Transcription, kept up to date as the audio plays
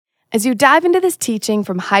As you dive into this teaching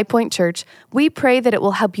from High Point Church, we pray that it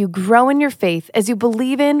will help you grow in your faith as you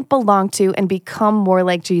believe in, belong to, and become more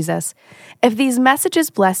like Jesus. If these messages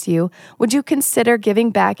bless you, would you consider giving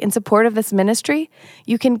back in support of this ministry?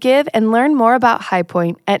 You can give and learn more about High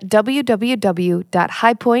Point at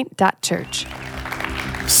www.highpoint.church.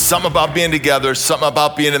 Something about being together, something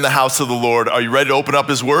about being in the house of the Lord. Are you ready to open up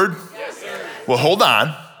His Word? Yes, sir. Well, hold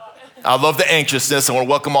on. I love the anxiousness. I want to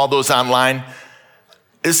welcome all those online.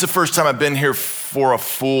 This is the first time I've been here for a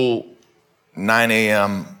full 9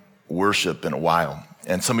 a.m. worship in a while.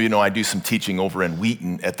 And some of you know I do some teaching over in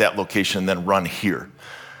Wheaton at that location and then run here.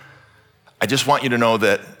 I just want you to know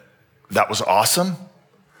that that was awesome.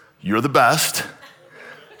 You're the best.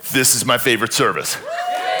 This is my favorite service.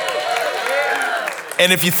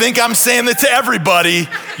 And if you think I'm saying that to everybody,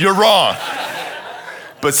 you're wrong.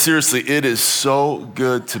 But seriously, it is so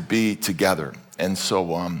good to be together. And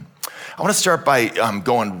so I want to start by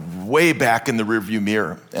going way back in the rearview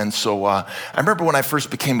mirror. And so I remember when I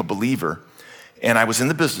first became a believer, and I was in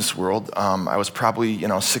the business world. I was probably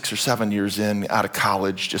 6 or 7 years in, out of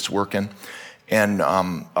college, just working. And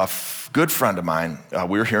good friend of mine,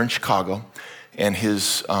 we were here in Chicago, and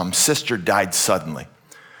his sister died suddenly.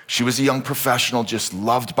 She was a young professional, just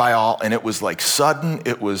loved by all, and it was like sudden.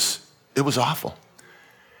 It was awful.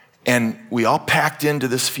 And we all packed into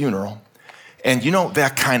this funeral, and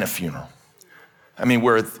that kind of funeral. I mean,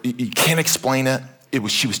 where you can't explain it.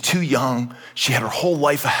 She was too young. She had her whole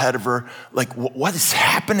life ahead of her. Like, what is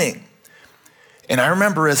happening? And I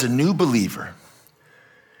remember as a new believer,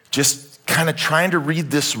 just kind of trying to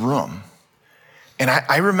read this room. And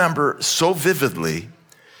I remember so vividly,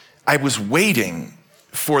 I was waiting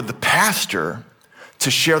for the pastor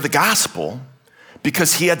to share the gospel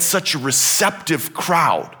because he had such a receptive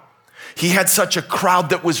crowd. He had such a crowd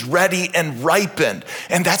that was ready and ripened.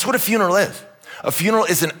 And that's what a funeral is. A funeral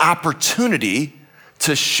is an opportunity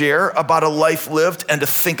to share about a life lived and to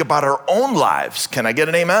think about our own lives. Can I get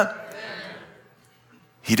an amen? Amen.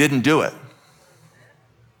 He didn't do it.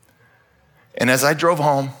 And as I drove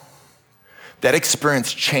home, that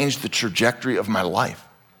experience changed the trajectory of my life.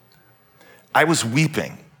 I was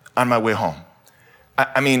weeping on my way home.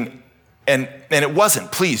 I mean, and it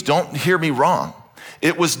wasn't, please don't hear me wrong.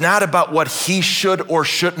 It was not about what he should or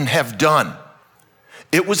shouldn't have done.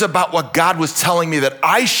 It was about what God was telling me that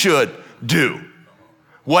I should do,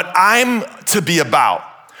 what I'm to be about,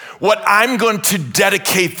 what I'm going to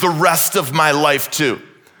dedicate the rest of my life to.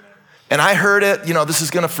 And I heard it, this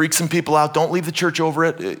is going to freak some people out. Don't leave the church over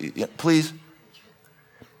it, please.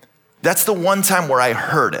 That's the one time where I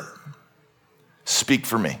heard it. Speak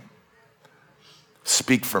for me.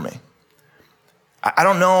 Speak for me. I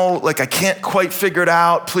don't know, I can't quite figure it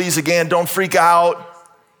out. Please, again, don't freak out.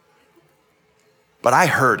 But I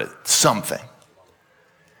heard it, something.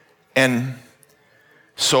 And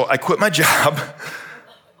so I quit my job.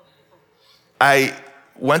 I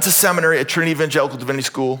went to seminary at Trinity Evangelical Divinity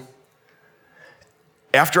School.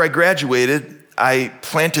 After I graduated, I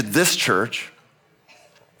planted this church.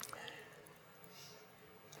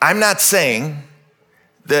 I'm not saying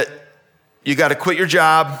that you got to quit your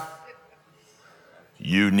job.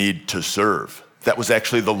 You need to serve. That was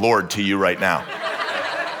actually the Lord to you right now.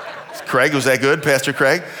 Craig, was that good, Pastor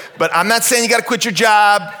Craig? But I'm not saying you got to quit your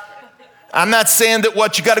job. I'm not saying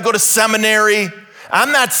that you got to go to seminary.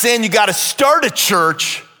 I'm not saying you got to start a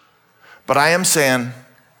church. But I am saying,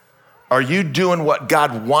 are you doing what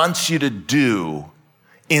God wants you to do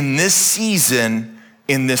in this season,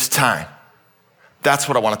 in this time? That's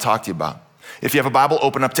what I want to talk to you about. If you have a Bible,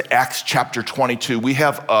 open up to Acts chapter 22. We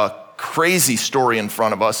have a crazy story in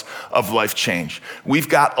front of us of life change. We've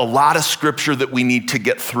got a lot of scripture that we need to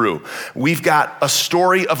get through. We've got a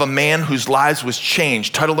story of a man whose lives was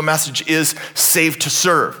changed. Title of the message is Saved to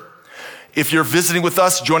Serve. If you're visiting with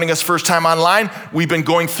us, joining us first time online, we've been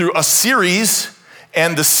going through a series,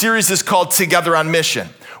 and the series is called Together on Mission.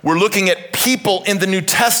 We're looking at people in the New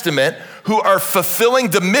Testament who are fulfilling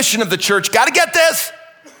the mission of the church. Got to get this?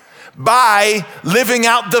 By living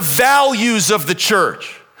out the values of the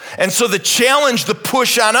church. And so the challenge, the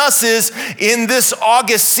push on us is, in this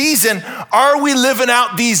August season, are we living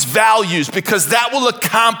out these values? Because that will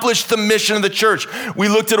accomplish the mission of the church. We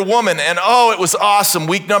looked at a woman, and it was awesome,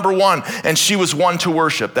 week number 1, and she was one to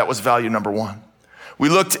worship. That was value number 1. We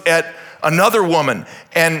looked at another woman,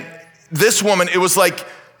 and this woman, it was like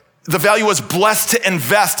the value was blessed to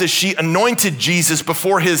invest as she anointed Jesus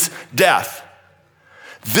before his death.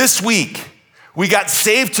 This week, we got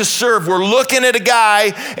saved to serve. We're looking at a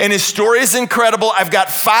guy, and his story is incredible. I've got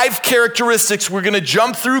 5 characteristics we're going to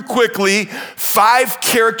jump through quickly. 5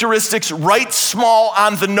 characteristics, write small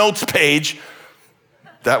on the notes page.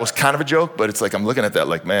 That was kind of a joke, but it's like I'm looking at that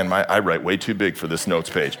like, man, I write way too big for this notes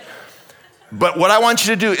page. But what I want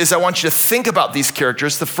you to do is I want you to think about these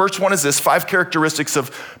characters. The first one is this: 5 characteristics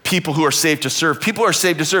of people who are saved to serve. People who are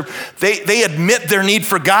saved to serve, they admit their need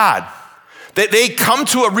for God. They come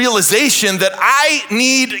to a realization that I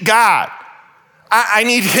need God. I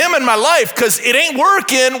need him in my life because it ain't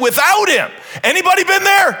working without him. Anybody been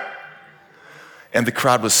there? And the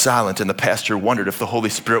crowd was silent, and the pastor wondered if the Holy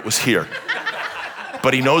Spirit was here.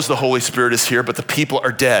 But he knows the Holy Spirit is here, but the people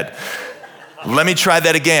are dead. Let me try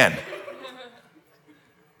that again.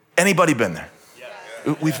 Anybody been there?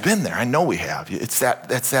 We've been there. I know we have.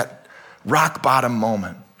 That's that rock bottom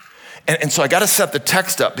moment. And so I got to set the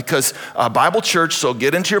text up because Bible Church, so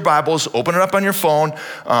get into your Bibles, open it up on your phone.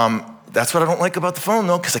 That's what I don't like about the phone,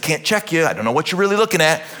 though, because I can't check you. I don't know what you're really looking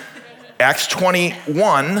at. Acts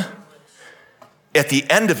 21, at the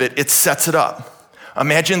end of it, it sets it up.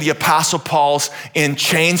 Imagine the Apostle Paul's in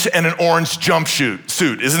chains and an orange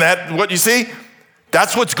jumpsuit. Isn't that what you see?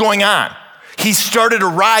 That's what's going on. He started a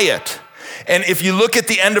riot. And if you look at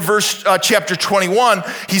the end of chapter 21,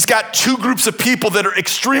 he's got 2 groups of people that are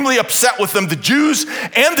extremely upset with him, the Jews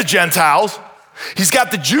and the Gentiles. He's got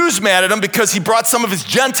the Jews mad at him because he brought some of his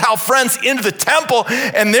Gentile friends into the temple,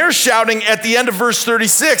 and they're shouting at the end of verse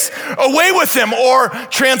 36, away with him, or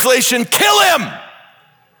translation, kill him.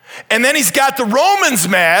 And then he's got the Romans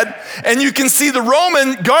mad, and you can see the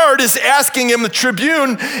Roman guard is asking him, the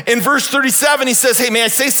tribune, in verse 37, he says, hey, may I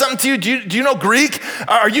say something to you? Do you know Greek?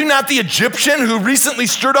 Are you not the Egyptian who recently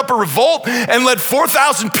stirred up a revolt and led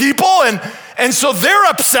 4,000 people? And so they're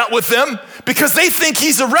upset with him because they think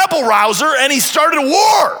he's a rebel rouser and he started a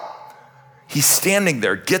war. He's standing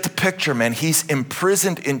there. Get the picture, man. He's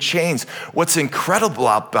imprisoned in chains. What's incredible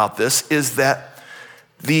about this is that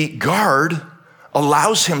the guard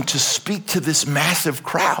allows him to speak to this massive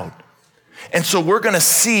crowd. And so we're going to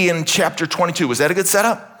see in chapter 22, was that a good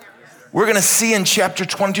setup? We're going to see in chapter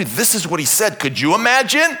 22, this is what he said. Could you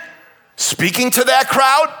imagine speaking to that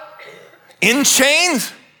crowd in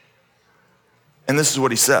chains? And this is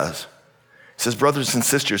what he says. He says, brothers and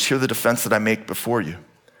sisters, hear the defense that I make before you.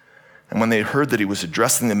 And when they heard that he was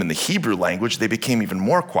addressing them in the Hebrew language, they became even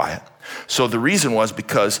more quiet. So the reason was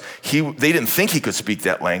because they didn't think he could speak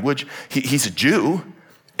that language. He's a Jew,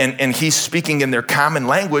 and he's speaking in their common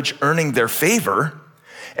language, earning their favor.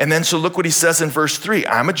 And then so look what he says in verse 3.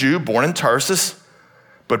 I'm a Jew, born in Tarsus,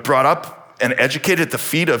 but brought up and educated at the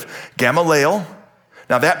feet of Gamaliel.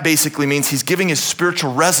 Now that basically means he's giving his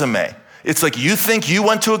spiritual resume. It's like, you think you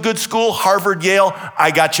went to a good school, Harvard, Yale,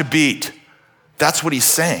 I got you beat. That's what he's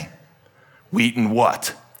saying. Wheaton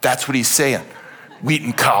what? That's what he's saying.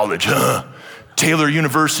 Wheaton College, Taylor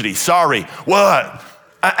University, sorry, what?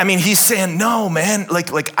 I mean, he's saying, no, man,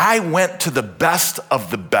 like I went to the best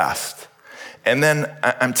of the best. And then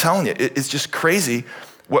I'm telling you, it's just crazy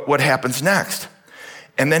what happens next.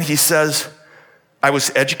 And then he says, I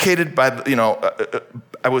was educated by,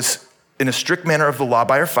 I was in a strict manner of the law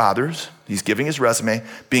by our fathers. He's giving his resume,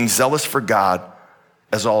 being zealous for God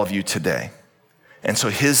as all of you today. And so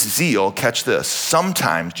his zeal, catch this,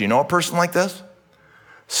 sometimes, do you know a person like this?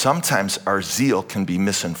 Sometimes our zeal can be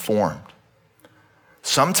misinformed.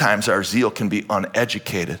 Sometimes our zeal can be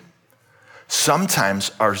uneducated.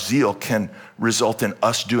 Sometimes our zeal can result in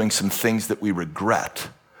us doing some things that we regret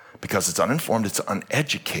because it's uninformed, it's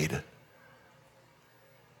uneducated.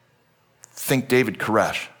 Think David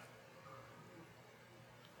Koresh.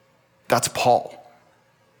 That's Paul.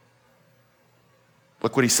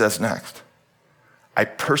 Look what he says next. I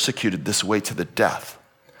persecuted this way to the death.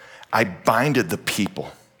 I binded the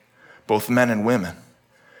people, both men and women,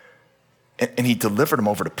 and he delivered them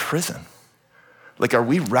over to prison. Like, are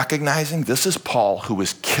we recognizing this is Paul who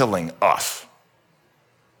is killing us?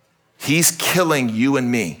 He's killing you and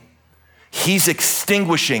me. He's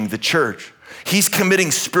extinguishing the church. He's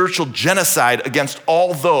committing spiritual genocide against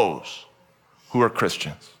all those who are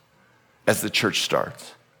Christians as the church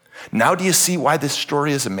starts. Now do you see why this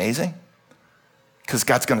story is amazing? Because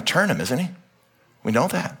God's going to turn him, isn't he? We know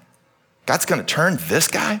that. God's going to turn this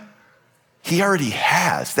guy. He already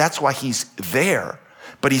has. That's why he's there.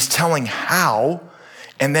 But he's telling how,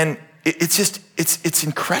 and then it's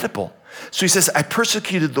incredible. So he says, I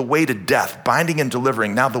persecuted the way to death, binding and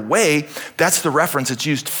delivering. Now the way, that's the reference. It's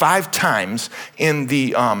used 5 times in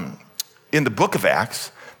the book of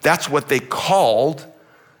Acts. That's what they called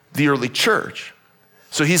the early church.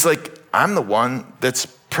 So he's like, I'm the one that's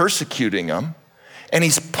persecuting them, and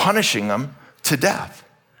he's punishing them to death.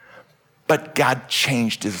 But God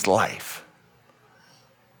changed his life.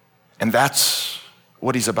 And that's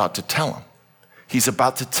what he's about to tell him. He's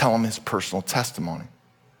about to tell him his personal testimony.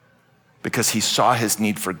 because he saw his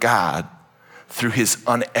need for God through his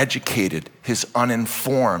uneducated, his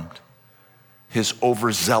uninformed, his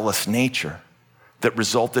overzealous nature that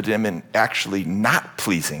resulted in him in actually not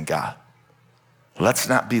pleasing God. Let's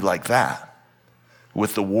not be like that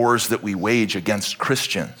with the wars that we wage against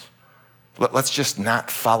Christians. Let's just not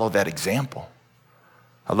follow that example.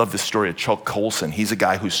 I love this story of Chuck Colson. He's a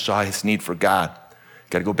guy who saw his need for God.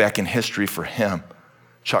 Got to go back in history for him.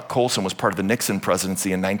 Chuck Colson was part of the Nixon presidency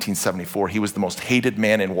in 1974. He was the most hated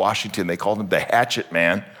man in Washington. They called him the Hatchet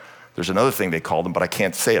Man. There's another thing they called him, but I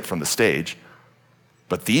can't say it from the stage.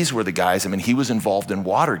 But these were the guys. I mean, he was involved in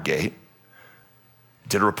Watergate.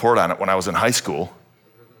 Did a report on it when I was in high school.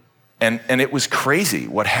 And it was crazy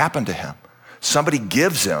what happened to him. Somebody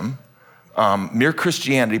gives him Mere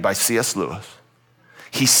Christianity by C.S. Lewis.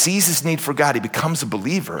 He sees his need for God. He becomes a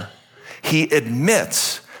believer. He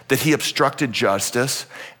admits that he obstructed justice,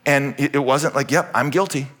 and it wasn't like, yep, I'm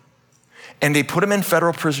guilty. And they put him in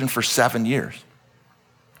federal prison for 7 years.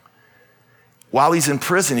 While he's in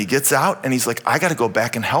prison, he gets out and he's like, I got to go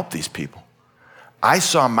back and help these people. I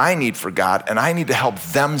saw my need for God, and I need to help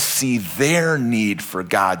them see their need for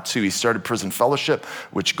God too. He started Prison Fellowship,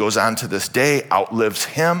 which goes on to this day, outlives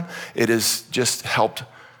him. It has just helped,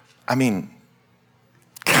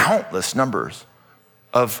 countless numbers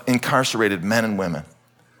of incarcerated men and women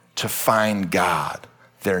to find God,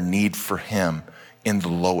 their need for him in the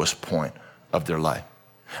lowest point of their life.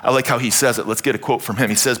 I like how he says it. Let's get a quote from him.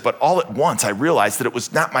 He says, but all at once I realized that it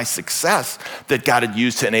was not my success that God had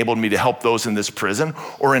used to enable me to help those in this prison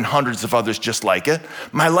or in hundreds of others just like it.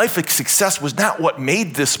 My life of success was not what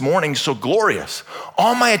made this morning so glorious.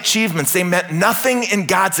 All my achievements, they meant nothing in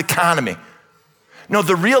God's economy. No,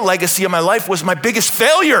 the real legacy of my life was my biggest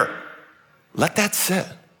failure. Let that sit.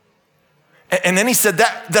 And then he said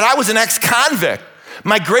that I was an ex-convict.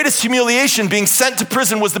 My greatest humiliation, being sent to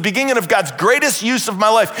prison, was the beginning of God's greatest use of my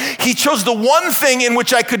life. He chose the one thing in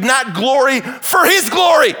which I could not glory for his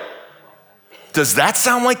glory. Does that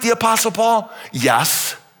sound like the Apostle Paul?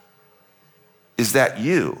 Yes. Is that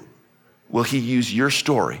you? Will he use your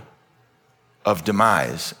story of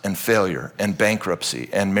demise and failure and bankruptcy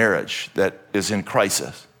and marriage that is in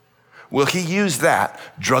crisis? Will he use that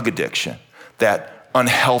drug addiction, that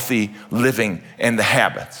unhealthy living and the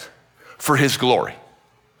habits for his glory?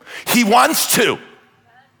 He wants to.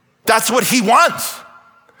 That's what he wants.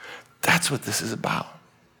 That's what this is about.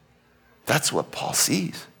 That's what Paul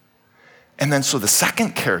sees. And then so the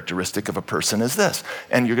second characteristic of a person is this,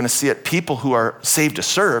 and you're gonna see it, people who are saved to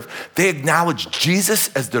serve, they acknowledge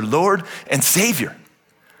Jesus as their Lord and Savior.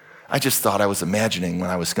 I just thought I was imagining when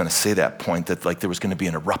I was gonna say that point that like there was gonna be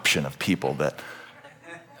an eruption of people that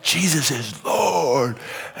Jesus is Lord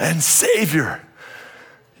and Savior.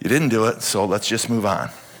 You didn't do it, so let's just move on.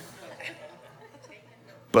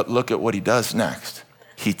 But look at what he does next.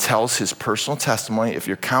 He tells his personal testimony. If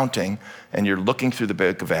you're counting and you're looking through the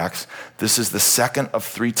book of Acts, this is the second of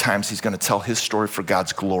 3 times he's going to tell his story for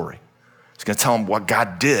God's glory. He's going to tell him what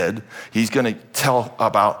God did. He's going to tell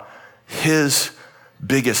about his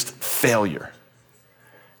biggest failure.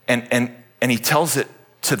 And he tells it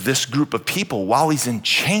to this group of people while he's in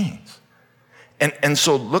chains. And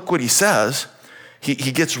so look what he says.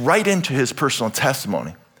 He gets right into his personal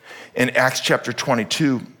testimony. In Acts chapter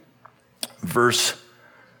 22, I'm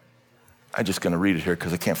just going to read it here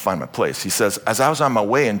because I can't find my place. He says, as I was on my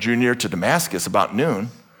way and drew near to Damascus about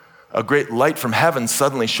noon, a great light from heaven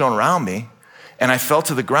suddenly shone around me, and I fell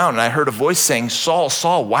to the ground, and I heard a voice saying, Saul,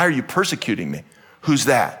 Saul, why are you persecuting me? Who's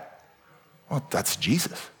that? Well, that's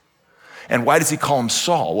Jesus. And why does he call him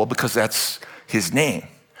Saul? Well, because that's his name.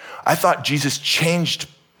 I thought Jesus changed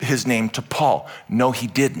his name to Paul. No, he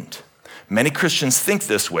didn't. Many Christians think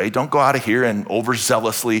this way. Don't go out of here and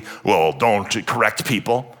overzealously, don't correct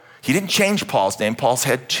people. He didn't change Paul's name. Paul's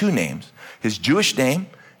had 2 names, his Jewish name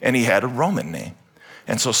and he had a Roman name.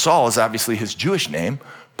 And so Saul is obviously his Jewish name.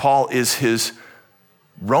 Paul is his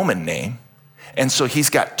Roman name. And so he's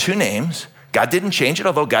got 2 names. God didn't change it,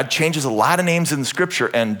 although God changes a lot of names in the scripture,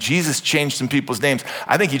 and Jesus changed some people's names.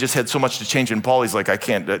 I think he just had so much to change in Paul, he's like, I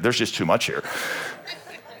can't, there's just too much here.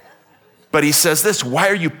 But he says this, why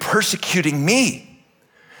are you persecuting me?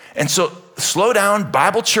 And so slow down,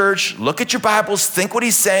 Bible church, look at your Bibles, think what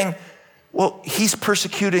he's saying. Well, he's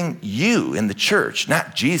persecuting you in the church,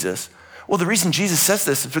 not Jesus. Well, the reason Jesus says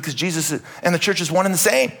this is because Jesus and the church is one and the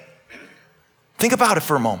same. Think about it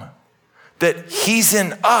for a moment. That he's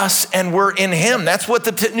in us and we're in him. That's what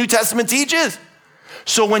the New Testament teaches.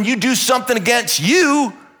 So when you do something against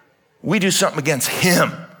you, we do something against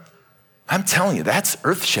him. I'm telling you, that's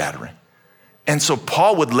earth-shattering. And so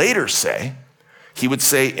Paul would later say, he would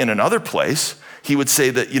say in another place, he would say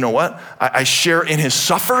that, you know what? I share in his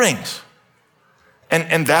sufferings.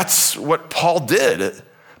 And that's what Paul did,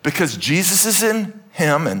 because Jesus is in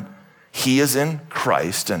him and he is in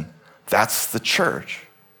Christ, and that's the church.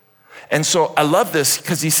 And so I love this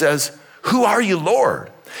because he says, who are you,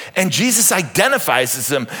 Lord? And Jesus identifies as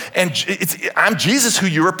him, and I'm Jesus who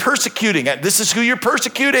you are persecuting. This is who you're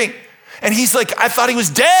persecuting. And he's like, I thought he was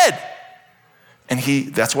dead. And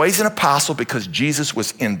that's why he's an apostle, because Jesus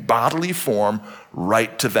was in bodily form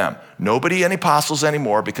right to them. Nobody any apostles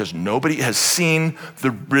anymore, because nobody has seen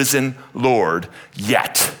the risen Lord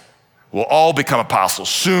yet. We'll all become apostles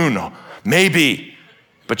soon, maybe,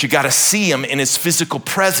 but you got to see him in his physical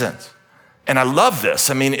presence. And I love this.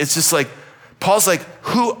 I mean, it's just like, Paul's like,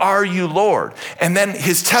 who are you, Lord? And then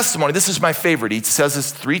his testimony, this is my favorite. He says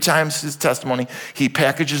this 3 times, his testimony. He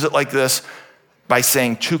packages it like this by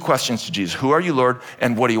saying 2 questions to Jesus. Who are you, Lord?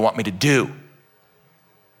 And what do you want me to do?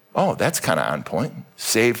 Oh, that's kind of on point.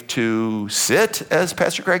 Saved to sit, as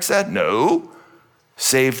Pastor Craig said? No.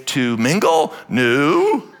 Saved to mingle?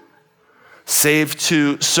 No. Saved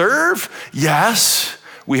to serve? Yes.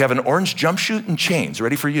 We have an orange jumpsuit and chains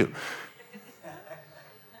ready for you.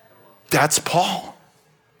 That's Paul.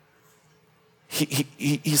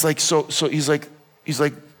 He's like, so he's like,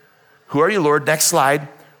 who are you, Lord? Next slide.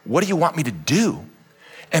 What do you want me to do?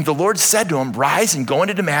 And the Lord said to him, rise and go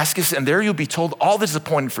into Damascus, and there you'll be told all that is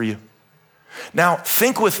appointed for you. Now,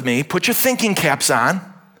 think with me. Put your thinking caps on.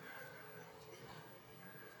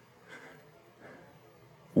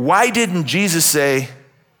 Why didn't Jesus say,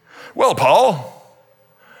 well, Paul,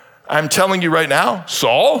 I'm telling you right now,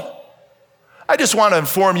 Saul, I just want to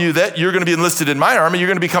inform you that you're going to be enlisted in my army. You're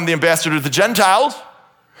going to become the ambassador to the Gentiles.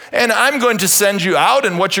 And I'm going to send you out,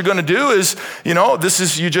 and what you're going to do is,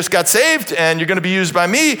 you just got saved, and you're going to be used by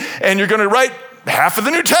me, and you're going to write half of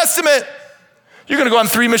the New Testament. You're going to go on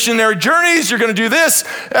 3 missionary journeys. You're going to do this.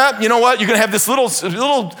 You know what? You're going to have this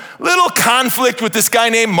little conflict with this guy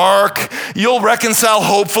named Mark. You'll reconcile,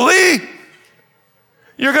 hopefully.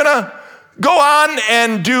 You're going to go on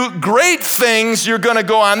and do great things. You're going to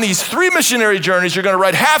go on these 3 missionary journeys. You're going to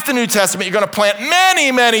write half the New Testament. You're going to plant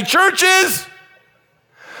many, many churches.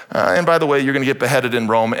 And by the way, you're going to get beheaded in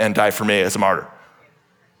Rome and die for me as a martyr.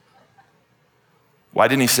 Why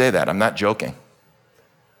didn't he say that? I'm not joking.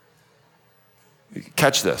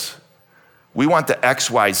 Catch this. We want the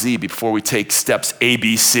XYZ before we take steps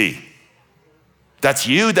ABC. That's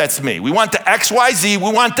you, that's me. We want the XYZ,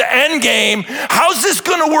 we want the end game. How's this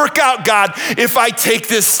going to work out, God, if I take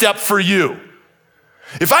this step for you?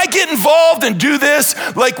 If I get involved and do this,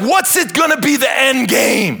 what's it going to be the end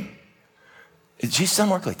game? Jesus doesn't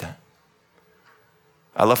work like that.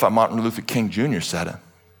 I love how Martin Luther King Jr. said it.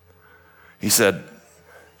 He said,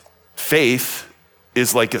 faith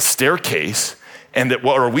is like a staircase, and that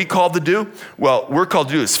what are we called to do? Well, we're called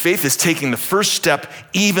to do is faith is taking the first step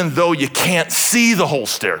even though you can't see the whole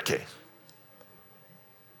staircase.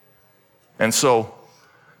 And so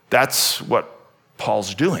that's what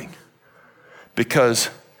Paul's doing, because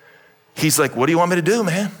he's like, what do you want me to do,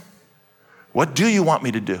 man? What do you want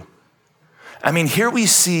me to do? I mean, here we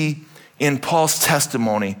see in Paul's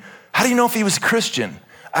testimony, how do you know if he was a Christian?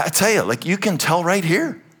 I tell you, you can tell right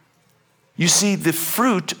here. You see the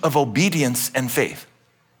fruit of obedience and faith.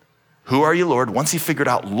 Who are you, Lord? Once he figured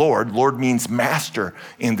out Lord means master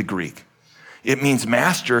in the Greek. It means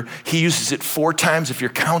master. He uses it 4 times if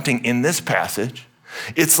you're counting in this passage.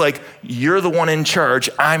 It's like, you're the one in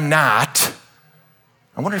charge, I'm not.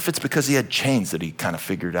 I wonder if it's because he had chains that he kind of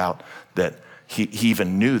figured out that he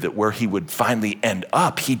even knew that where he would finally end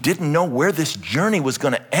up. He didn't know where this journey was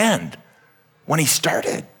going to end when he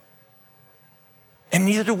started. And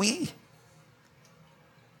neither do we.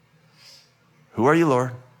 Who are you,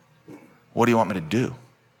 Lord? What do you want me to do?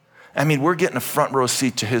 I mean, we're getting a front row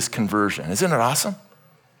seat to his conversion. Isn't it awesome?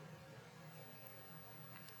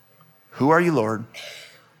 Who are you, Lord?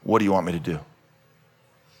 What do you want me to do?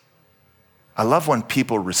 I love when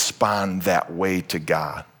people respond that way to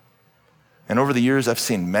God. And over the years, I've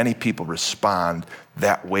seen many people respond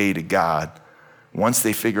that way to God. Once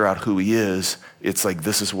they figure out who he is, it's like,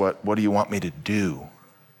 this is what do you want me to do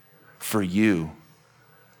for you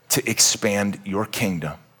to expand your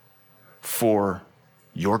kingdom for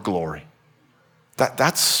your glory?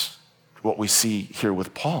 That's what we see here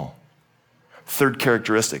with Paul. 3rd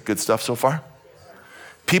characteristic, good stuff so far?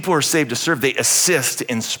 People who are saved to serve, they assist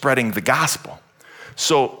in spreading the gospel.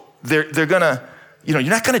 So they're gonna, you're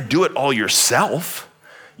not gonna do it all yourself.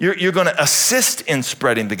 You're gonna assist in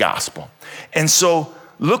spreading the gospel. And so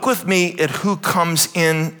look with me at who comes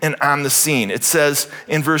in and on the scene. It says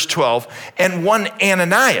in verse 12, and one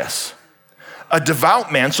Ananias, a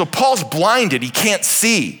devout man. So Paul's blinded, he can't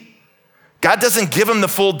see. God doesn't give him the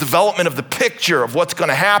full development of the picture of what's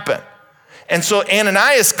gonna happen. And so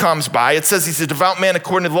Ananias comes by. It says he's a devout man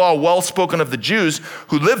according to the law, well spoken of the Jews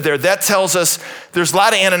who lived there. That tells us there's a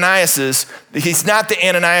lot of Ananiases. He's not the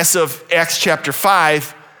Ananias of Acts chapter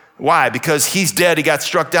 5. Why? Because he's dead, he got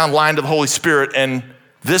struck down, lying to the Holy Spirit, and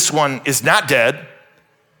this one is not dead,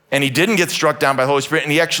 and he didn't get struck down by the Holy Spirit,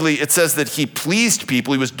 and it says that he pleased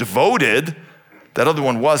people, he was devoted. That other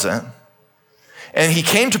one wasn't. And he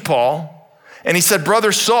came to Paul, and he said,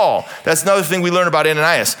 Brother Saul. That's another thing we learn about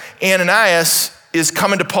Ananias. Ananias is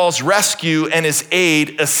coming to Paul's rescue and his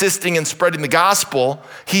aid, assisting in spreading the gospel.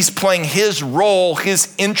 He's playing his role,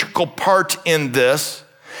 his integral part in this.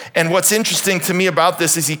 And what's interesting to me about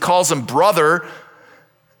this is he calls him brother.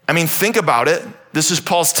 I mean, think about it. This is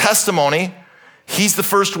Paul's testimony. He's the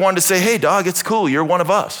first one to say, hey, dog, it's cool. You're one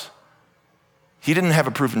of us. He didn't have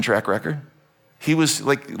a proven track record. He was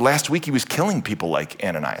last week, he was killing people like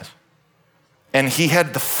Ananias. And he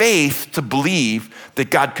had the faith to believe that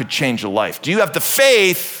God could change a life. Do you have the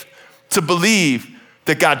faith to believe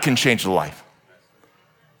that God can change a life?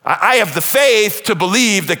 I have the faith to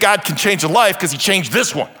believe that God can change a life because he changed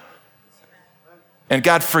this one. And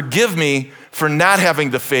God, forgive me for not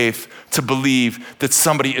having the faith to believe that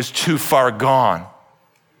somebody is too far gone,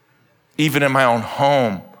 even in my own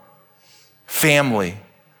home, family.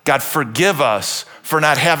 God, forgive us for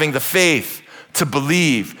not having the faith to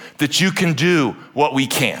believe that you can do what we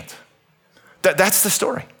can't. That's the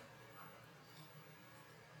story.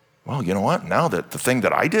 Well, you know what? Now that the thing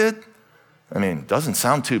that I did, doesn't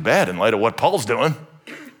sound too bad in light of what Paul's doing.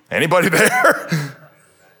 Anybody there?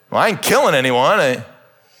 Well, I ain't killing anyone.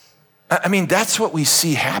 That's what we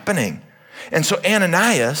see happening. And so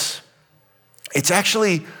Ananias, it's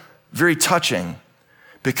actually very touching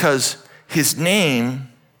because his name,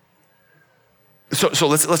 so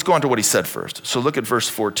let's go on to what he said first. So look at verse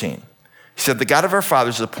 14. He said, the God of our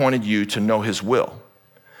fathers has appointed you to know his will,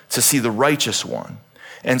 to see the righteous one.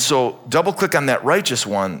 And so double click on that righteous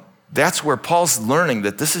one. That's where Paul's learning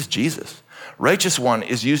that this is Jesus. Righteous one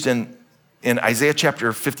is used in Isaiah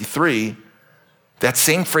chapter 53, that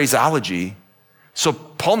same phraseology. So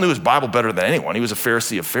Paul knew his Bible better than anyone. He was a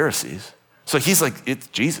Pharisee of Pharisees. So he's like, it's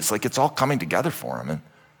Jesus, it's all coming together for him.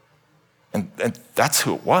 And that's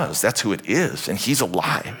who it was. That's who it is. And he's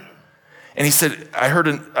alive. And he said, I heard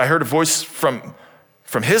a voice from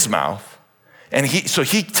his mouth. And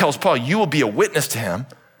he tells Paul, you will be a witness to him.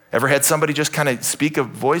 Ever had somebody just kind of speak a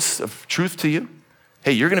voice of truth to you?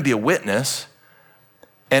 Hey, you're going to be a witness.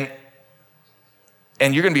 And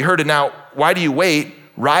you're going to be heard. And now, why do you wait?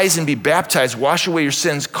 Rise and be baptized. Wash away your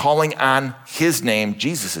sins, calling on his name,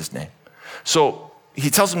 Jesus' name. So he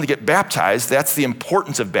tells them to get baptized. That's the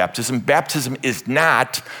importance of baptism. Baptism is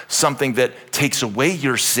not something that takes away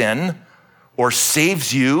your sin or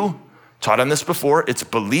saves you. Taught on this before. It's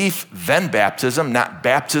belief, then baptism, not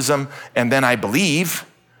baptism, and then I believe.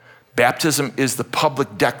 Baptism is the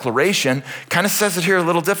public declaration. Kind of says it here a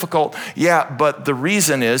little difficult. Yeah, but the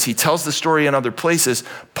reason is, he tells the story in other places,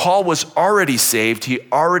 Paul was already saved. He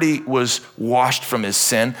already was washed from his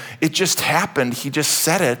sin. It just happened. He just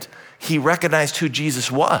said it. He recognized who Jesus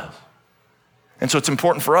was. And so it's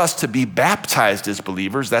important for us to be baptized as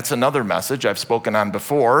believers. That's another message I've spoken on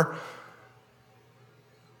before.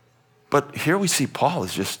 But here we see Paul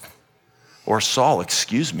Saul,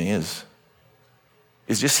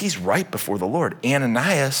 he's right before the Lord.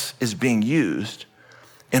 Ananias is being used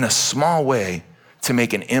in a small way to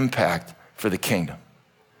make an impact for the kingdom.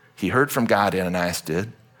 He heard from God, Ananias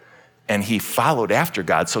did, and he followed after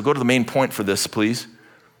God. So go to the main point for this, please,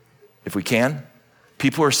 if we can.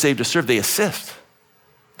 People who are saved to serve, they assist.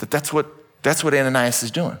 That's what Ananias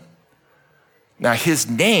is doing. Now his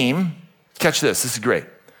name, catch this is great.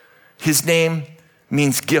 His name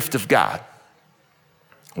means gift of God.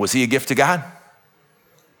 Was he a gift to God?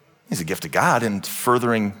 He's a gift to God in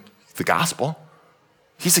furthering the gospel.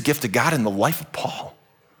 He's a gift to God in the life of Paul.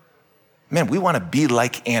 Man, we want to be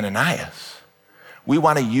like Ananias. We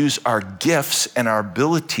want to use our gifts and our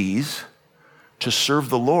abilities to serve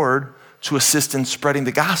the Lord, to assist in spreading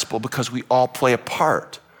the gospel, because we all play a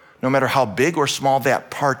part, no matter how big or small that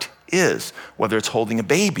part is, whether it's holding a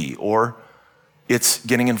baby or it's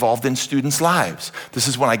getting involved in students' lives. This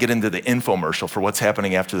is when I get into the infomercial for what's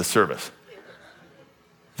happening after the service.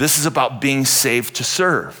 This is about being saved to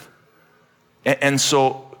serve. And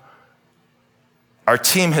so our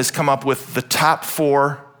team has come up with the top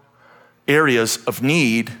 4 areas of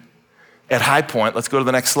need at High Point. Let's go to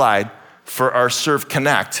the next slide. For our Serve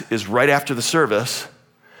Connect is right after the service.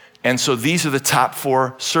 And so these are the top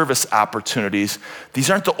 4 service opportunities. These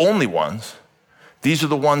aren't the only ones. These are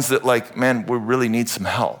the ones that like, man, we really need some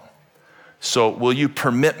help. So will you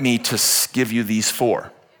permit me to give you these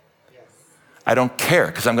 4? I don't care,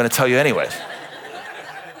 because I'm going to tell you anyways.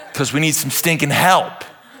 Because we need some stinking help.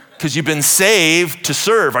 Because you've been saved to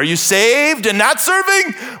serve. Are you saved and not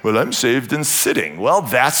serving? Well, I'm saved and sitting. Well,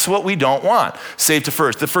 that's what we don't want. Saved to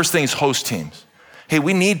first. The first thing is host teams. Hey,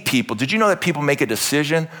 we need people. Did you know that people make a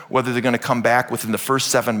decision whether they're going to come back within the first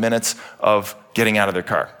 7 minutes of getting out of their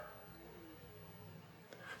car?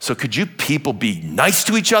 So could you people be nice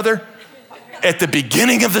to each other at the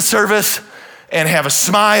beginning of the service and have a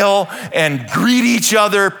smile and greet each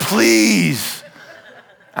other, please?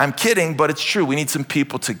 I'm kidding, but it's true. We need some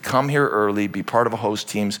people to come here early, be part of a host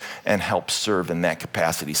teams, and help serve in that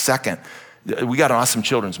capacity. Second, we got an awesome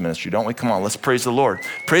children's ministry, don't we? Come on, let's praise the Lord.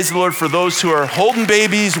 Praise the Lord for those who are holding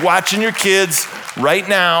babies, watching your kids right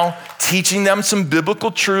now, teaching them some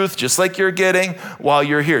biblical truth, just like you're getting while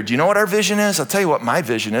you're here. Do you know what our vision is? I'll tell you what my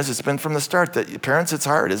vision is. It's been from the start that parents, it's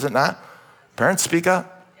hard, is it not? Parents, speak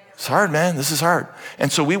up. It's hard, man. This is hard.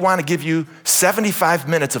 And so we want to give you 75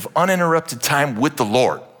 minutes of uninterrupted time with the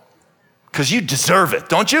Lord, because you deserve it,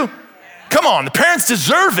 don't you? Come on, the parents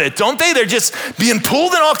deserve it, don't they? They're just being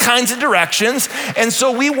pulled in all kinds of directions. And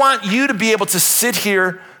so we want you to be able to sit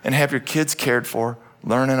here and have your kids cared for,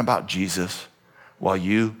 learning about Jesus while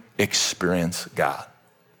you experience God.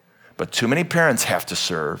 But too many parents have to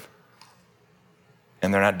serve,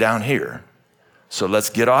 and they're not down here. So let's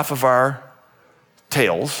get off of our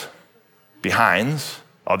tails, behinds,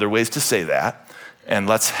 other ways to say that, and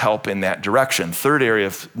let's help in that direction. Third area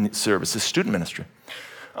of service is student ministry.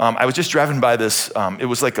 I was just driving by this, it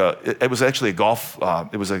was actually a golf,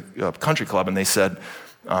 it was a country club, and they said,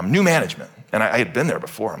 new management. And I had been there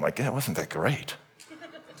before. I'm like, yeah, it wasn't that great.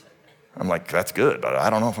 I'm like, that's good, but I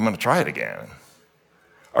don't know if I'm gonna try it again.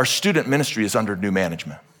 Our student ministry is under new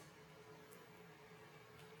management.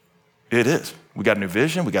 It is. We got a new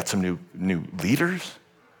vision. We got some new leaders.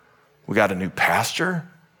 We got a new pastor.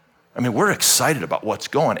 I mean, we're excited about what's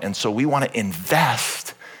going. And so we want to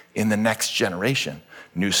invest in the next generation.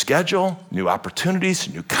 New schedule, new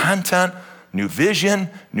opportunities, new content, new vision,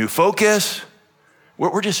 new focus.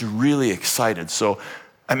 We're just really excited. So,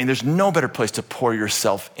 I mean, there's no better place to pour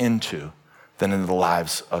yourself into than into the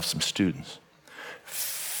lives of some students.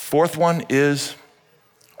 Fourth one is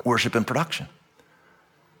worship and production.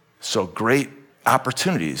 So great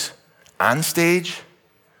opportunities on stage,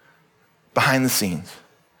 behind the scenes,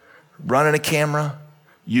 running a camera,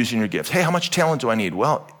 using your gifts. Hey, how much talent do I need?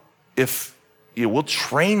 Well, if we'll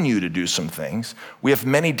train you to do some things. We have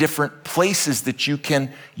many different places that you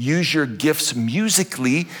can use your gifts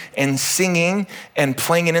musically and singing and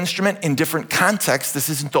playing an instrument in different contexts. This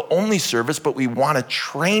isn't the only service, but we want to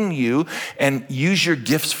train you and use your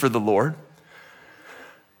gifts for the Lord.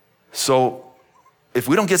 So if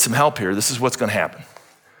we don't get some help here, this is what's going to happen.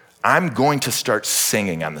 I'm going to start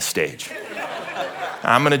singing on the stage.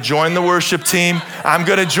 I'm going to join the worship team. I'm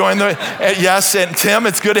going to join yes, and Tim,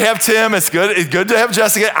 it's good to have Tim. It's good to have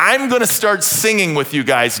Jessica. I'm going to start singing with you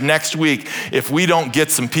guys next week if we don't get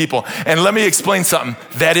some people. And let me explain something.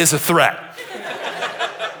 That is a threat.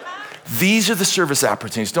 These are the service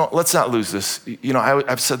opportunities. Let's not lose this. You know,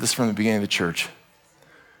 I've said this from the beginning of the church.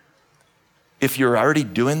 If you're already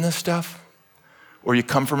doing this stuff, or you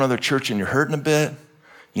come from another church and you're hurting a bit,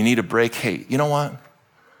 you need a break, hey, you know what?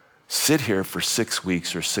 Sit here for 6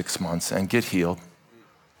 weeks or 6 months and get healed.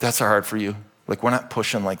 That's hard for you. Like, we're not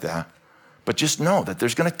pushing like that. But just know that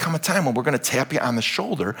there's gonna come a time when we're gonna tap you on the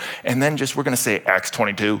shoulder and then we're gonna say Acts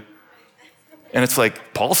 22. And it's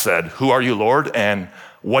like Paul said, who are you, Lord? And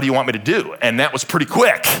what do you want me to do? And that was pretty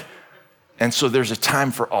quick. And so there's a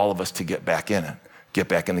time for all of us to get back in it, get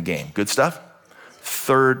back in the game. Good stuff?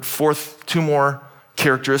 Fourth, 2 more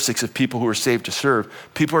characteristics of people who are saved to serve.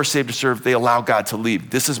 People who are saved to serve, they allow God to lead.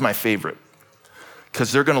 This is my favorite,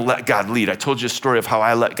 because they're gonna let God lead. I told you a story of how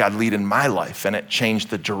I let God lead in my life, and it changed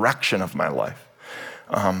the direction of my life.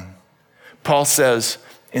 Paul says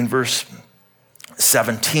in verse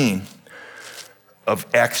 17 of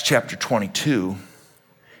Acts chapter 22,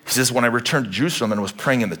 he says, when I returned to Jerusalem and was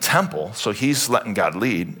praying in the temple, so he's letting God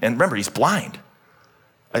lead. And remember, he's blind.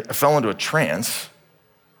 I fell into a trance.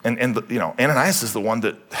 And you know, Ananias is the one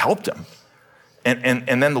that helped him.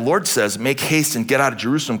 And then the Lord says, make haste and get out of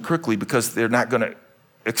Jerusalem quickly, because they're not going to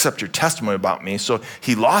accept your testimony about me. So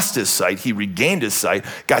he lost his sight. He regained his sight.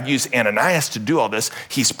 God used Ananias to do all this.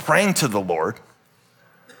 He's praying to the Lord.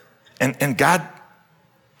 And God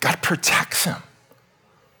protects him.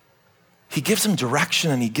 He gives him direction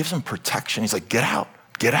and he gives him protection. He's like, get out,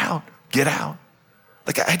 get out, get out.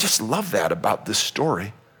 Like, I just love that about this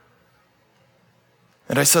story.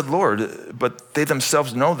 And I said, Lord, but they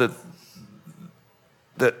themselves know that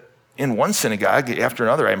in one synagogue after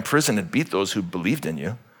another, I imprisoned and beat those who believed in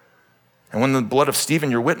you. And when the blood of Stephen,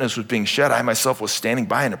 your witness, was being shed, I myself was standing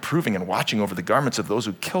by and approving and watching over the garments of those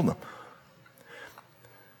who killed them.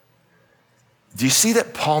 Do you see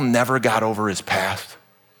that Paul never got over his past?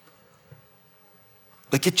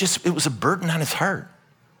 Like it was a burden on his heart.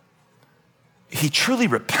 He truly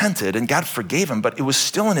repented and God forgave him, but it was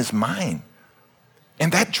still in his mind.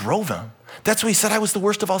 And that drove him. That's why he said, I was the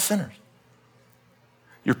worst of all sinners.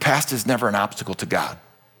 Your past is never an obstacle to God.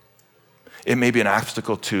 It may be an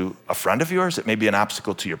obstacle to a friend of yours. It may be an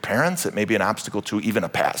obstacle to your parents. It may be an obstacle to even a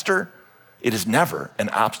pastor. It is never an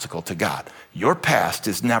obstacle to God. Your past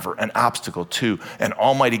is never an obstacle to an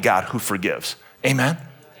almighty God who forgives. Amen? Amen.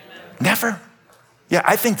 Never. Yeah,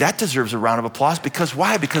 I think that deserves a round of applause because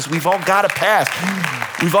why? Because we've all got a past.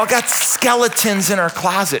 We've all got skeletons in our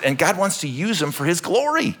closet and God wants to use them for his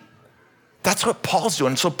glory. That's what Paul's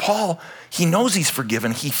doing. So Paul, he knows he's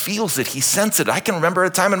forgiven. He feels it. He senses it. I can remember a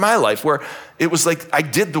time in my life where it was like I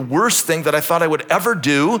did the worst thing that I thought I would ever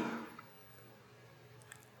do.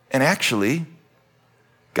 And actually,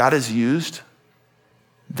 God has used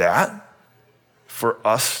that for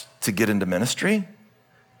us to get into ministry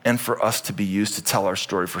and for us to be used to tell our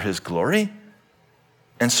story for his glory.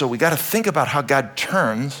 And so we got to think about how God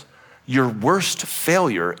turns your worst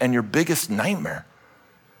failure and your biggest nightmare.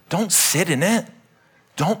 Don't sit in it.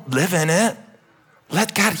 Don't live in it.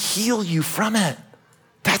 Let God heal you from it.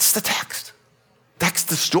 That's the text. That's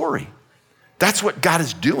the story. That's what God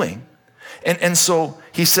is doing. And so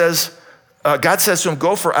he says, God says to him,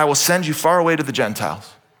 go, for I will send you far away to the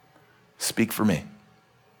Gentiles. Speak for me.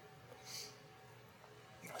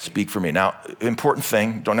 Speak for me. Now, important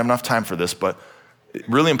thing, don't have enough time for this, but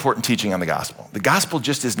really important teaching on the gospel. The gospel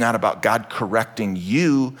just is not about God correcting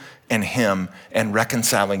you and him and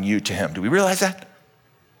reconciling you to him. Do we realize that?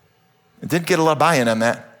 It didn't get a lot of buy-in on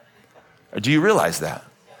that. Or do you realize that?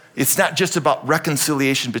 It's not just about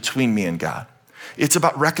reconciliation between me and God. It's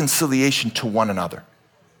about reconciliation to one another.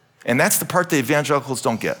 And that's the part the evangelicals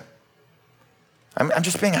don't get. I'm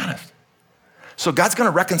just being honest. So God's going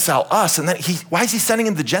to reconcile us, and then why is he sending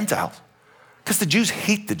him the Gentiles? Because the Jews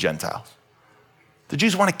hate the Gentiles. The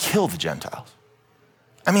Jews want to kill the Gentiles.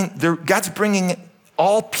 I mean, God's bringing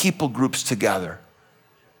all people groups together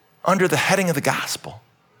under the heading of the gospel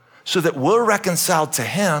so that we're reconciled to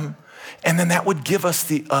him, and then that would give us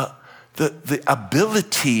the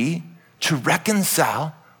ability to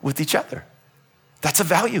reconcile with each other. That's a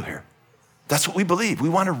value here. That's what we believe. We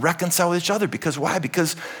want to reconcile with each other because why?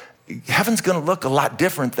 Because heaven's going to look a lot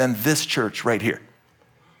different than this church right here.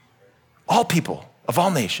 All people of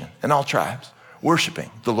all nations and all tribes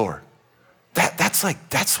worshiping the Lord.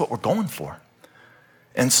 That's what we're going for.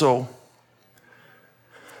 And so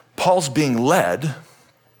Paul's being led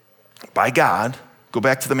by God. Go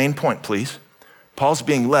back to the main point, please. Paul's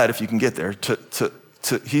being led, if you can get there,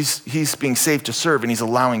 he's being saved to serve, and he's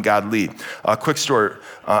allowing God lead. Quick story.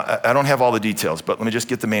 I don't have all the details, but let me just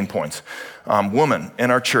get the main points. Woman in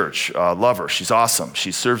our church, love her. She's awesome.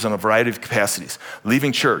 She serves in a variety of capacities.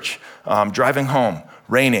 Leaving church, driving home,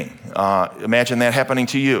 raining. Imagine that happening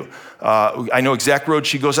to you. I know exact road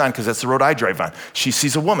she goes on because that's the road I drive on. She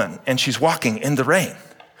sees a woman, and she's walking in the rain.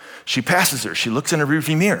 She passes her. She looks in her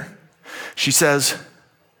rearview mirror. She says,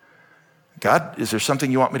 God, is there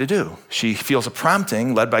something you want me to do? She feels a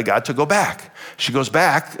prompting led by God to go back. She goes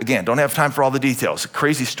back. Again, don't have time for all the details.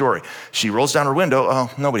 Crazy story. She rolls down her window.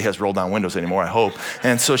 Oh, nobody has rolled down windows anymore, I hope.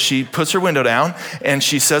 And so she puts her window down and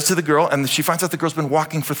she says to the girl, and she finds out the girl's been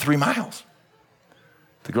walking for 3 miles.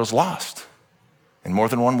 The girl's lost in more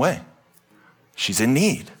than one way. She's in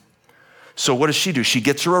need. So what does she do? She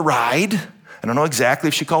gets her a ride. I don't know exactly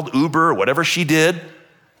if she called Uber or whatever she did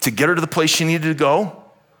to get her to the place she needed to go.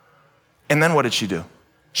 And then what did she do?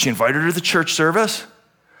 She invited her to the church service.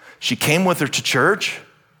 She came with her to church.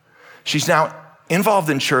 She's now involved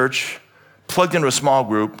in church, plugged into a small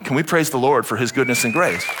group. Can we praise the Lord for his goodness and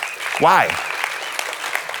grace? Why?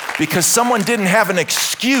 Because someone didn't have an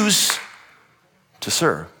excuse to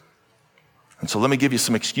serve. And so let me give you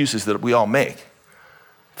some excuses that we all make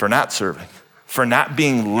for not serving, for not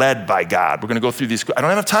being led by God. We're going to go through these. I don't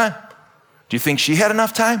have enough time. Do you think she had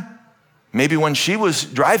enough time? Maybe when she was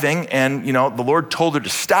driving and, the Lord told her to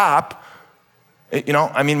stop,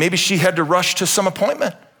 maybe she had to rush to some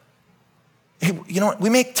appointment. Hey, you know what? We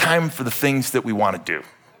make time for the things that we want to do.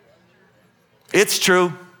 It's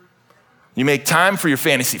true. You make time for your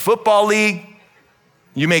fantasy football league.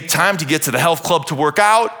 You make time to get to the health club to work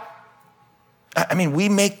out. We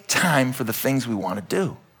make time for the things we want to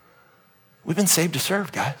do. We've been saved to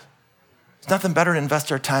serve, guys. There's nothing better to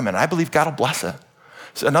invest our time in. I believe God will bless it.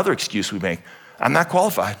 It's another excuse we make. I'm not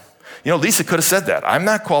qualified. Lisa could have said that. I'm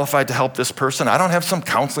not qualified to help this person. I don't have some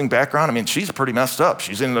counseling background. I mean, she's pretty messed up.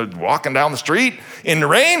 She's walking down the street in the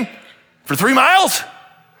rain for 3 miles.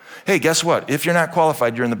 Hey, guess what? If you're not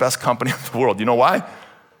qualified, you're in the best company of the world. You know why?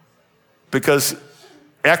 Because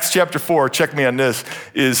Acts chapter 4, check me on this,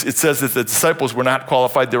 it says that the disciples were not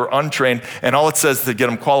qualified, they were untrained, and all it says to get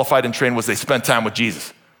them qualified and trained was they spent time with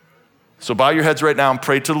Jesus. So bow your heads right now and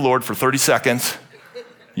pray to the Lord for 30 seconds.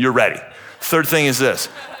 You're ready. Third thing is this.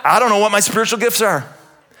 I don't know what my spiritual gifts are.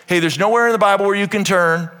 Hey, there's nowhere in the Bible where you can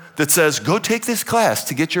turn that says, go take this class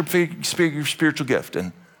to get your spiritual gift.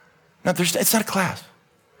 And no, it's not a class.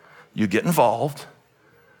 You get involved.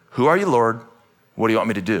 Who are you, Lord? What do you want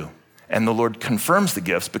me to do? And the Lord confirms the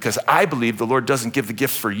gifts, because I believe the Lord doesn't give the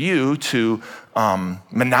gifts for you to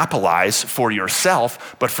monopolize for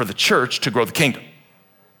yourself, but for the church to grow the kingdom.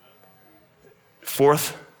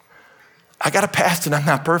 Fourth, I got a past and I'm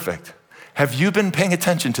not perfect. Have you been paying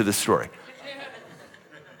attention to this story?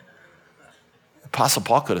 Apostle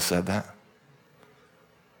Paul could have said that.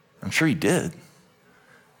 I'm sure he did.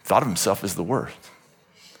 Thought of himself as the worst.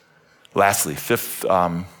 Lastly, fifth, we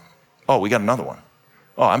got another one.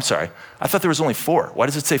 Oh, I'm sorry. I thought there was only 4. Why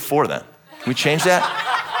does it say 4 then? Can we change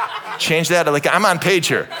that? Change that? Like, I'm on page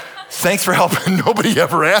here. Thanks for helping. Nobody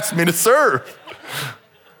ever asked me to serve.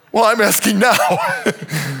 Well, I'm asking now.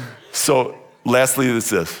 So lastly, it's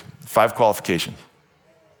this. 5 qualifications.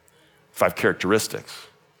 5 characteristics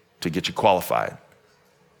to get you qualified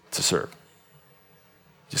to serve.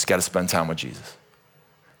 Just got to spend time with Jesus.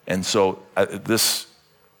 And so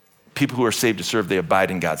people who are saved to serve, they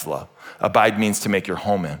abide in God's love. Abide means to make your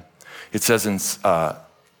home in. It says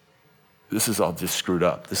this is all just screwed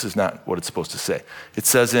up. This is not what it's supposed to say. It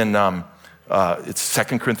says in, it's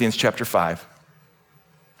 2 Corinthians chapter 5,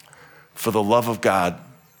 for the love of God,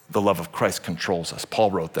 the love of Christ controls us.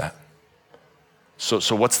 Paul wrote that.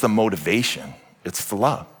 So what's the motivation? It's the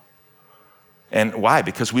love. And why?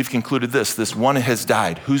 Because we've concluded this one has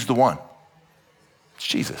died. Who's the one? It's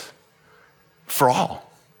Jesus. For all.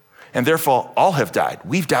 And therefore, all have died.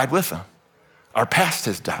 We've died with him. Our past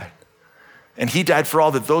has died. And he died for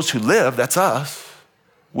all, that those who live, that's us,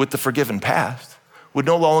 with the forgiven past, would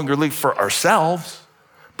no longer live for ourselves,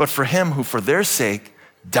 but for him who for their sake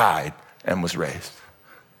died and was raised.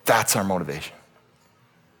 That's our motivation.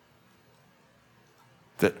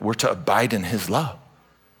 That we're to abide in his love.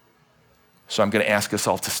 So I'm going to ask us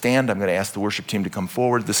all to stand. I'm going to ask the worship team to come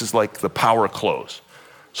forward. This is like the power close.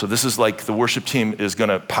 So this is like the worship team is going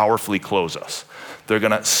to powerfully close us. They're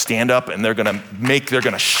going to stand up and they're going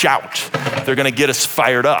to shout. They're going to get us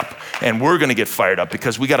fired up. And we're going to get fired up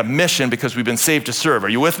because we got a mission, because we've been saved to serve. Are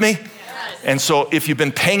you with me? Yes. And so if you've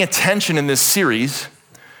been paying attention in this series,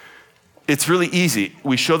 it's really easy.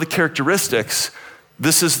 We show the characteristics.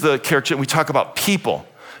 This is the character. We talk about people.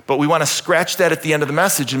 But we want to scratch that at the end of the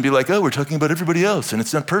message and be like, oh, we're talking about everybody else, and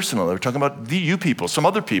it's not personal. We're talking about you people, some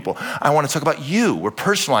other people. I want to talk about you. We're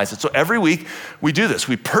personalizing it. So every week we do this.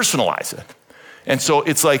 We personalize it. And so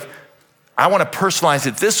it's like, I want to personalize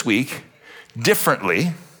it this week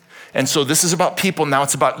differently. And so this is about people. Now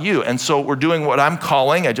it's about you. And so we're doing what I'm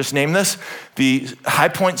calling, I just named this, the High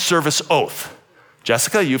Point Service Oath.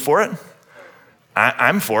 Jessica, you for it?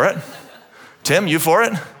 I'm for it. Tim, you for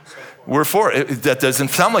it? We're for it. That doesn't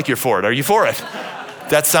sound like you're for it. Are you for it?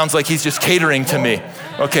 That sounds like he's just catering to me.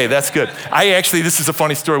 Okay, that's good. This is a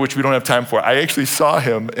funny story, which we don't have time for. I actually saw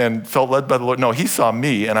him and felt led by the Lord. No, he saw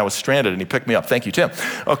me and I was stranded and he picked me up. Thank you, Tim.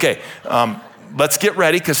 Okay, let's get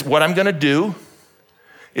ready, because what I'm gonna do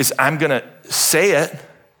is I'm gonna say it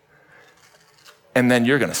and then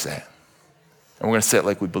you're gonna say it. And we're gonna say it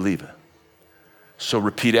like we believe it. So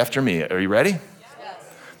repeat after me. Are you ready? Yes.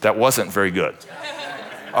 That wasn't very good.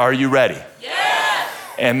 Are you ready? Yes.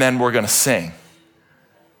 And then we're going to sing.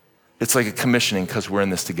 It's like a commissioning, because we're in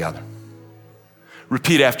this together.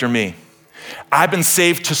 Repeat after me. I've been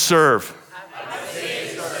saved to serve.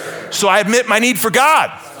 So I admit my need for God.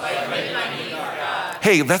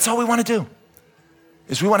 Hey, that's all we want to do.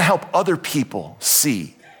 Is we want to help other people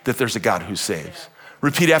see that there's a God who saves.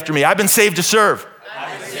 Repeat after me. I've been saved to serve.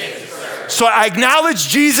 So I acknowledge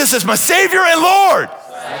Jesus as my Savior and Lord.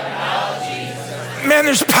 Man,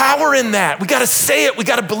 there's power in that. We got to say it. We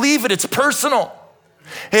got to believe it. It's personal.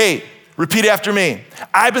 Hey, repeat after me.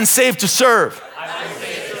 I've been saved to serve.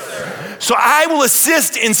 So I will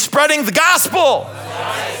assist in spreading the gospel.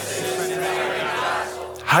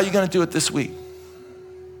 How are you going to do it this week?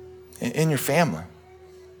 In your family,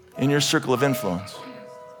 in your circle of influence,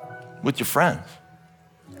 with your friends,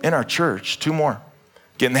 in our church. 2 more.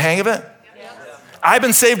 Getting the hang of it? I've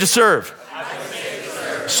been saved to serve.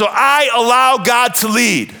 So I allow God to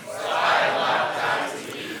lead.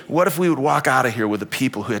 What if we would walk out of here with the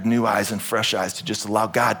people who had new eyes and fresh eyes to just allow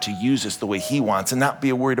God to use us the way he wants and not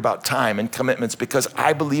be worried about time and commitments, because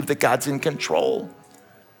I believe that God's in control.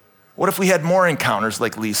 What if we had more encounters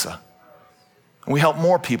like Lisa and we help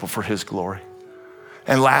more people for his glory?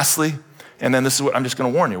 And lastly, and then this is what I'm just gonna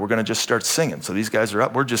warn you, we're gonna just start singing. So these guys are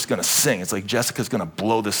up, we're just gonna sing. It's like Jessica's gonna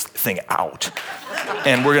blow this thing out.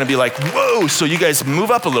 And we're gonna be like, whoa, so you guys move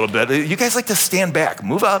up a little bit. You guys like to stand back,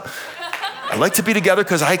 move up. I like to be together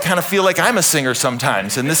because I kind of feel like I'm a singer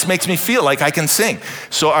sometimes, and this makes me feel like I can sing.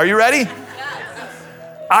 So are you ready?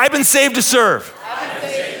 I've been saved to serve.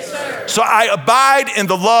 So I abide in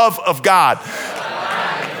the love of God.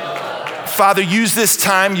 Father, use this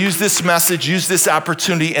time, use this message, use this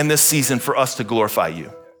opportunity in this season for us to glorify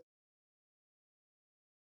you.